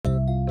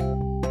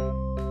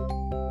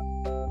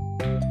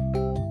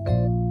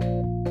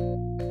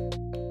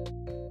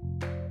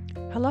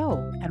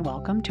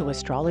welcome to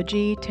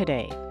Astrology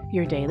Today,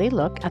 your daily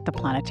look at the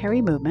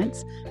planetary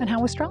movements and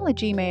how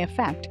astrology may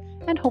affect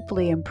and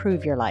hopefully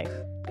improve your life.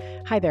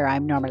 Hi there,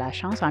 I'm Norma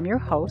Lachance. I'm your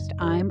host.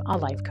 I'm a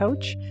life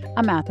coach,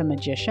 a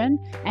mathemagician,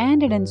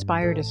 and an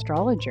inspired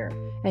astrologer.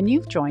 And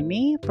you've joined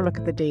me for a look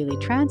at the daily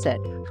transit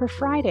for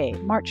Friday,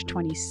 March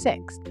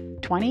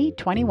 26th,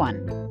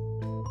 2021.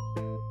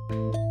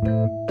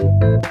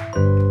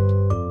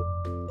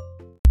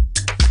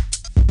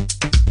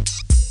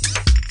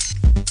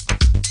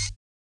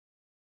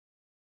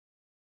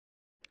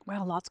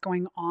 Well, lots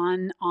going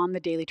on the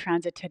daily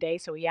transit today.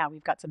 So yeah,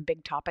 we've got some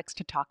big topics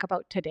to talk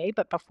about today.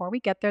 But before we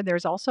get there,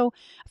 there's also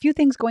a few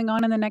things going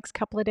on in the next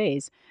couple of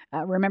days.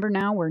 Remember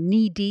now, we're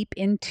knee deep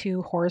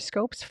into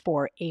horoscopes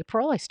for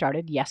April. I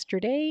started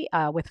yesterday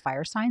with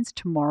fire signs.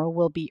 Tomorrow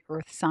will be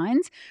earth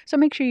signs. So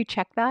make sure you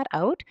check that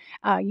out.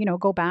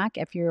 Go back.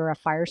 If you're a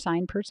fire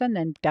sign person,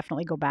 then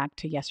definitely go back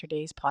to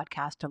yesterday's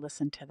podcast to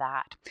listen to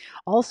that.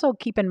 Also,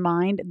 keep in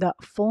mind the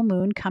full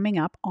moon coming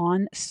up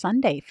on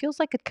Sunday. Feels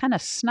like it kind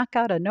of snuck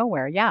out of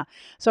nowhere. Yeah.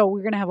 So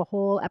we're going to have a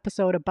whole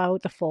episode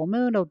about the full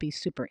moon. It'll be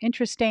super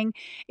interesting.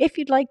 If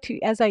you'd like to,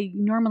 as I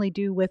normally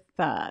do with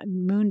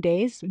moon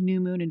days,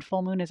 new moon and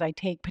full moon, is I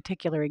take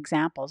particular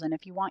examples. And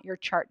if you want your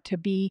chart to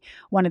be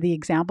one of the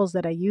examples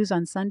that I use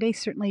on Sunday,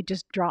 certainly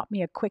just drop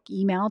me a quick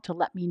email to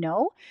let me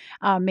know.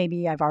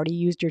 Maybe I've already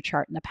used your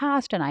chart in the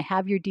past and I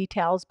have your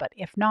details, but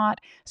if not,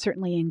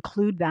 certainly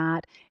include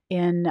that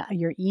in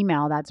your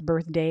email. That's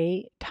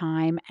birthday,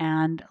 time,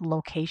 and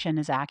location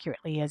as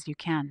accurately as you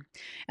can.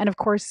 And of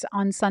course,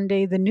 on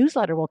Sunday, the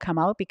newsletter will come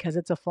out because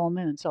it's a full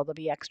moon. So there'll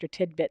be extra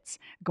tidbits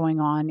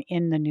going on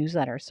in the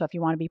newsletter. So if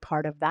you want to be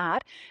part of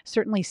that,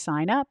 certainly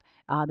sign up.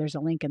 There's a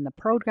link in the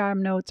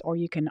program notes, or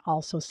you can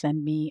also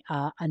send me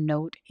a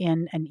note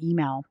in an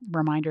email.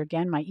 Reminder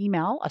again, my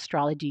email,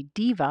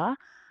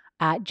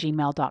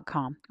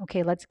 astrologydiva@gmail.com.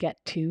 Okay, let's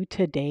get to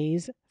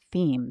today's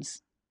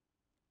themes.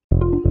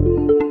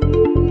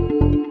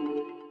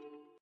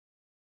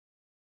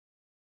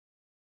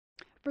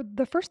 For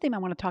the first theme I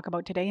want to talk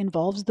about today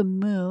involves the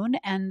moon,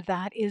 and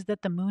that is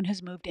that the moon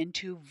has moved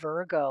into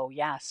Virgo.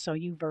 Yes, so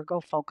you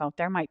Virgo folk out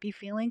there might be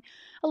feeling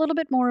a little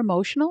bit more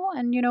emotional.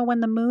 And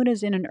when the moon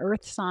is in an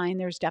earth sign,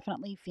 there's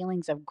definitely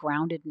feelings of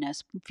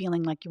groundedness,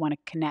 feeling like you want to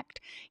connect,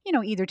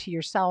 either to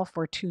yourself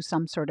or to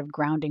some sort of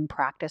grounding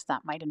practice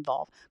that might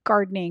involve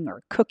gardening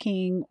or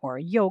cooking or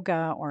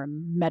yoga or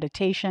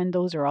meditation.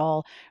 Those are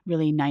all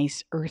really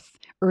nice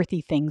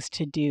earthy things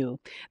to do.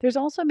 There's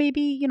also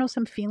maybe,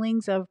 some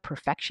feelings of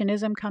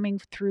perfectionism coming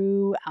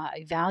through,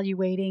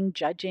 evaluating,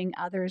 judging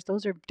others.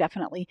 Those are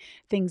definitely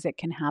things that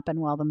can happen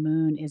while the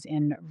moon is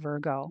in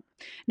Virgo.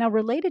 Now,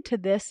 related to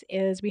this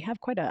is we have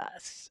quite a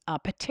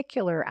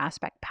particular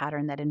aspect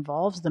pattern that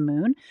involves the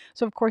moon.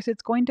 So, of course,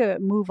 it's going to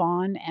move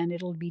on and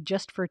it'll be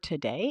just for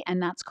today,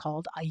 and that's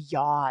called a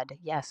yod.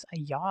 Yes, a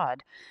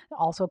yod,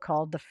 also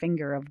called the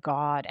finger of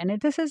God.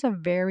 And this is a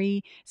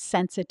very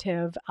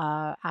sensitive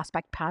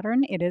aspect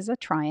pattern. It is a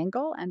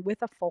triangle and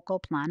with a focal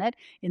planet,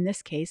 in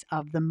this case,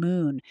 of the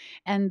moon.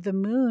 And the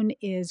moon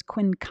is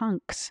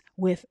quincunx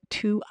with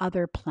two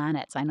other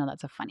planets. I know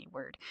that's a funny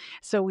word.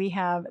 So we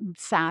have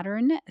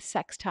Saturn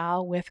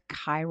sextile with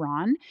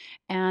Chiron,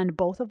 and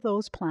both of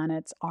those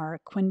planets are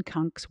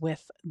quincunx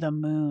with the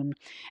moon.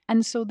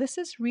 And so this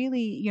is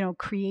really,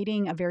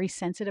 creating a very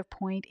sensitive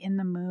point in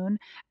the moon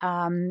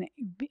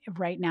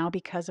right now,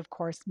 because, of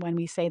course, when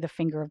we say the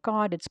finger of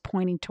God, it's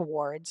pointing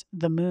towards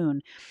the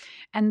moon.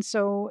 And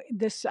so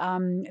this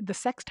the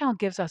sextile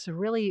gives us a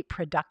really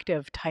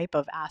productive type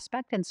of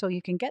aspect. And so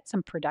you can get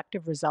some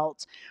productive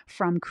results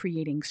from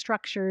creating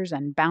structures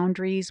and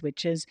boundaries,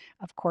 which is,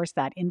 of course,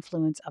 that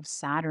influence of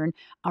Saturn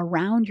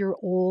around your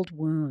old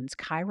wounds.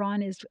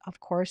 Chiron is, of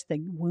course, the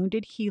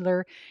wounded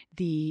healer,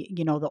 the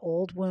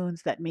old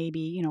wounds that may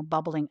be,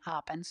 bubbling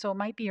up. And so it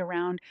might be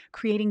around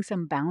creating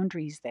some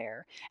boundaries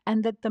there.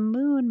 And that the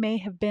moon may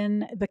have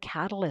been the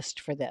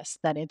catalyst for this,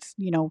 that it's,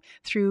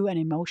 through an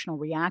emotional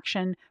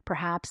reaction,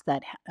 perhaps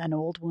that an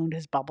old wound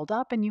has bubbled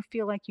up and you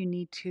feel like you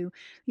need to,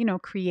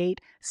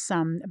 create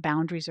some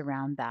boundaries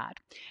around that.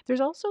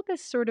 There's also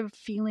this sort of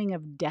feeling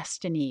of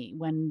destiny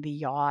when the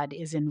yod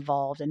is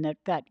involved, and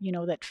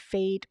that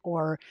fate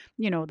or,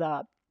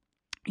 the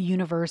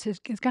universe is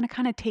going to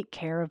kind of take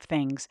care of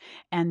things.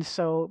 And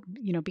so,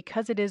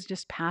 because it is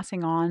just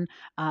passing on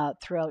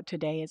throughout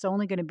today, it's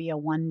only going to be a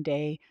one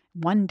day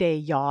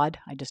yod.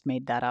 I just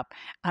made that up.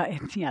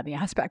 The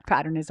aspect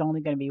pattern is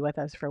only going to be with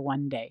us for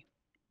one day.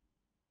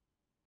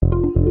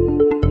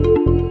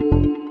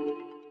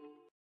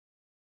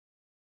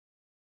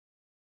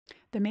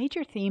 The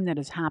major theme that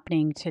is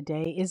happening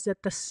today is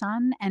that the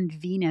Sun and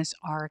Venus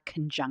are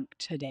conjunct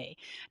today.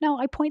 Now,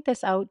 I point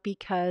this out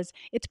because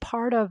it's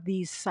part of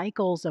these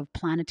cycles of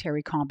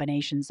planetary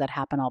combinations that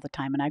happen all the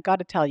time. And I got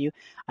to tell you,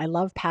 I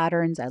love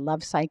patterns, I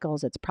love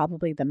cycles. It's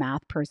probably the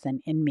math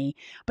person in me.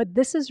 But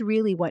this is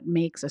really what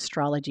makes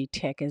astrology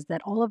tick, is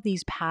that all of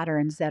these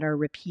patterns that are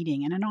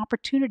repeating, and an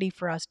opportunity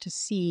for us to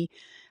see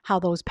how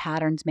those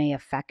patterns may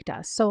affect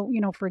us. So,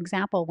 for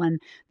example, when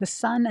the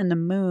sun and the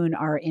moon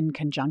are in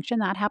conjunction,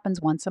 that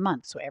happens once a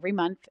month. So every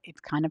month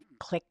it kind of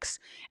clicks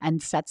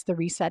and sets the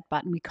reset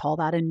button. We call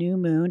that a new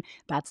moon.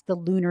 That's the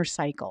lunar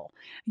cycle.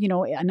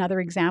 Another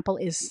example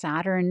is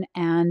Saturn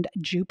and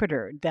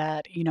Jupiter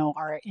that,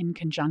 are in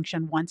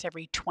conjunction once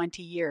every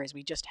 20 years.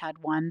 We just had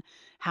one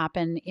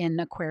happen in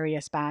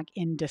Aquarius back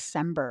in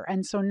December.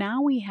 And so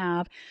now we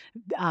have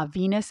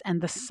Venus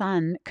and the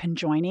Sun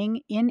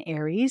conjoining in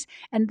Aries,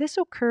 and this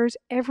occurs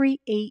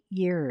every 8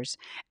 years.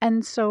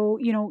 And so,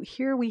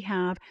 here we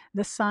have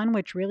the Sun,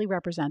 which really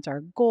represents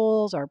our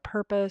goals, our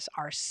purpose,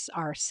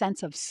 our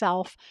sense of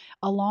self,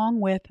 along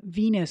with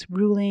Venus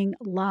ruling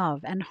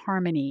love and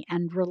harmony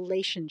and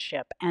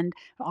relationship and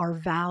our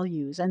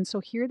values. And so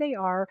here they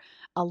are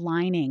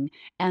aligning.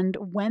 And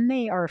when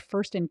they are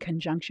first in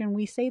conjunction,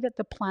 we say that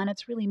the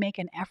planets really make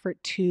an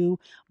effort to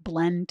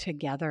blend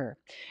together.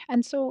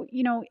 And so,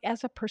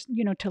 as a person,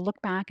 to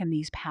look back in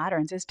these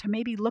patterns is to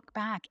maybe look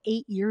back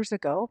 8 years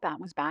ago. That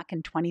was back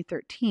in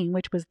 2013,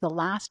 which was the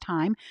last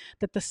time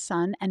that the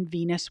Sun and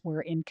Venus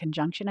were in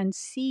conjunction, and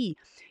see,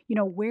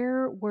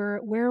 where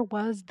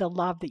was the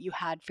love that you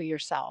had for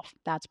yourself?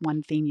 That's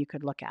one theme you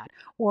could look at.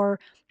 Or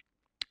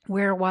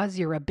where was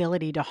your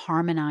ability to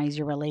harmonize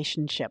your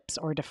relationships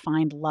or to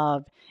find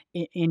love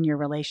in your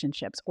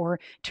relationships, or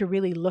to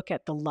really look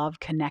at the love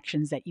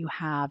connections that you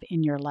have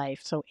in your life?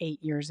 So 8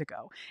 years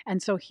ago.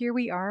 And so here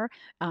we are,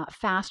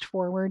 fast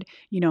forward,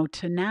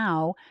 to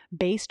now,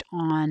 based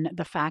on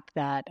the fact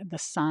that the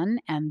Sun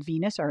and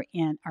Venus are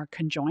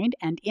conjoined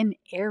and in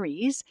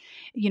Aries,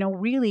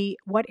 really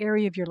what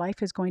area of your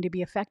life is going to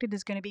be affected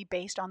is going to be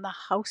based on the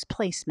house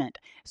placement.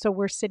 So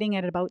we're sitting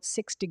at about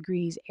 6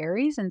 degrees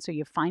Aries. And so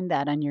you find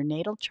that on your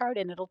natal chart,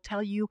 and it'll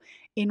tell you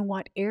in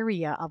what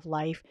area of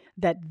life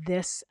that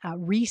this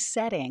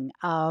resetting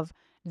of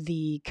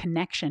the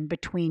connection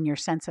between your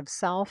sense of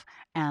self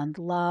and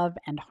love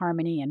and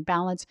harmony and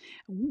balance,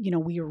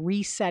 we are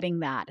resetting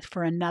that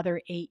for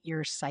another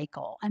 8-year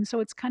cycle. And so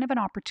it's kind of an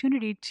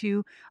opportunity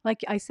to,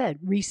 like I said,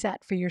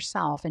 reset for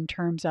yourself in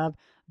terms of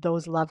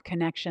those love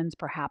connections,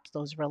 perhaps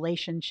those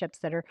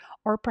relationships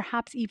or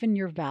perhaps even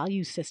your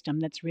value system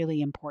that's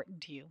really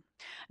important to you.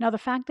 Now, the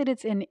fact that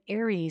it's in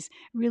Aries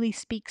really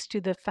speaks to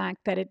the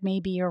fact that it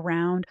may be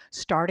around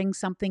starting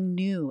something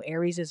new.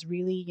 Aries is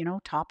really,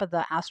 top of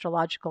the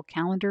astrological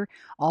calendar,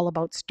 all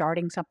about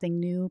starting something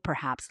new,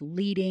 perhaps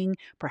leading,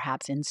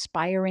 perhaps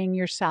inspiring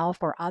yourself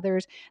or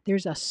others.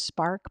 There's a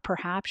spark,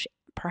 perhaps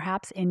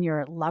in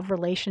your love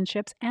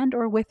relationships and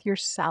or with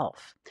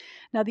yourself.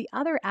 Now, the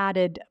other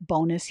added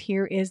bonus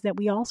here is that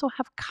we also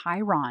have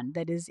Chiron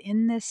that is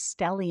in this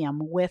stellium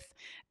with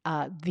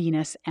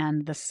Venus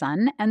and the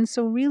Sun. And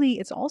so really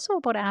it's also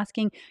about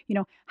asking,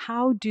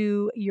 how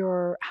do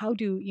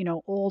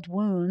old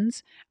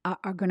wounds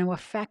are going to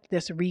affect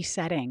this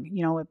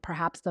resetting?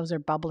 Perhaps those are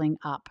bubbling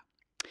up.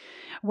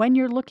 When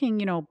you're looking,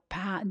 in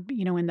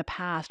the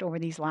past over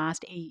these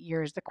last 8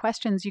 years, the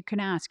questions you can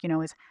ask,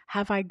 is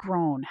have I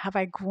grown? Have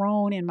I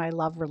grown in my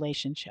love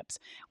relationships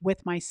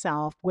with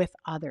myself, with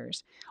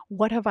others?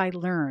 What have I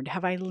learned?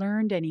 Have I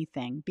learned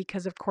anything?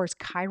 Because of course,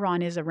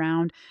 Chiron is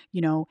around,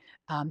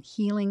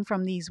 healing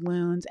from these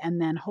wounds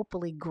and then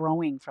hopefully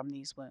growing from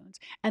these wounds.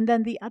 And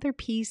then the other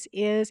piece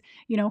is,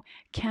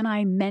 can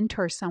I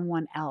mentor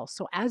someone else?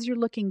 So as you're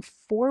looking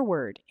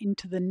forward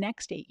into the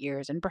next 8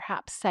 years and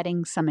perhaps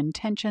setting some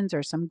intentions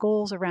or some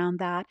goals around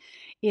that,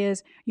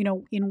 is,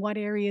 in what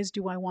areas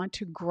do I want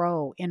to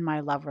grow in my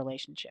love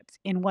relationships?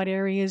 In what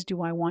areas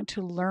do I want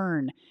to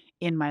learn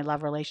in my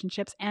love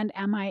relationships? And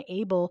am I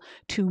able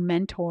to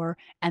mentor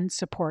and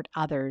support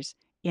others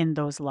in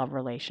those love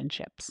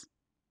relationships?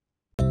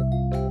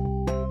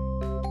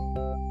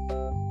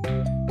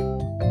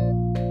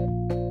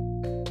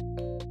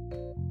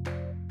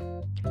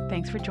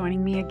 Thanks for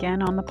joining me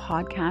again on the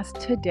podcast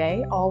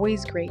today.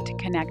 Always great to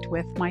connect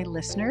with my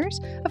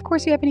listeners. Of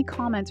course, if you have any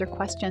comments or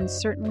questions,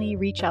 certainly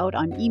reach out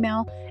on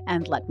email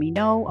and let me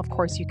know. Of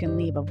course, you can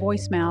leave a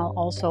voicemail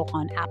also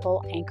on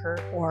Apple, Anchor,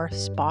 or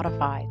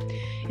Spotify.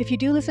 If you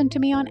do listen to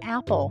me on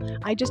Apple,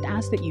 I just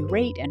ask that you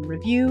rate and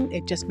review.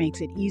 It just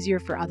makes it easier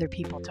for other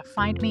people to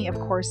find me. Of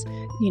course,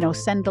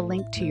 send the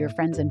link to your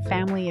friends and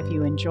family if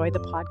you enjoy the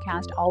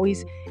podcast.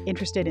 Always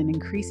interested in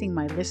increasing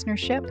my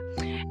listenership.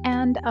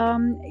 And,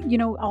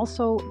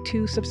 also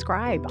to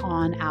subscribe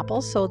on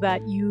Apple so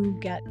that you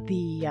get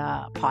the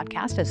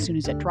podcast as soon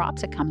as it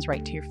drops. It comes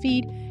right to your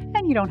feed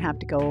and you don't have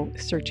to go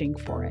searching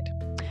for it.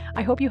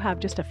 I hope you have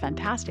just a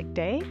fantastic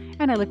day,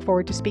 and I look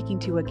forward to speaking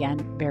to you again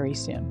very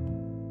soon.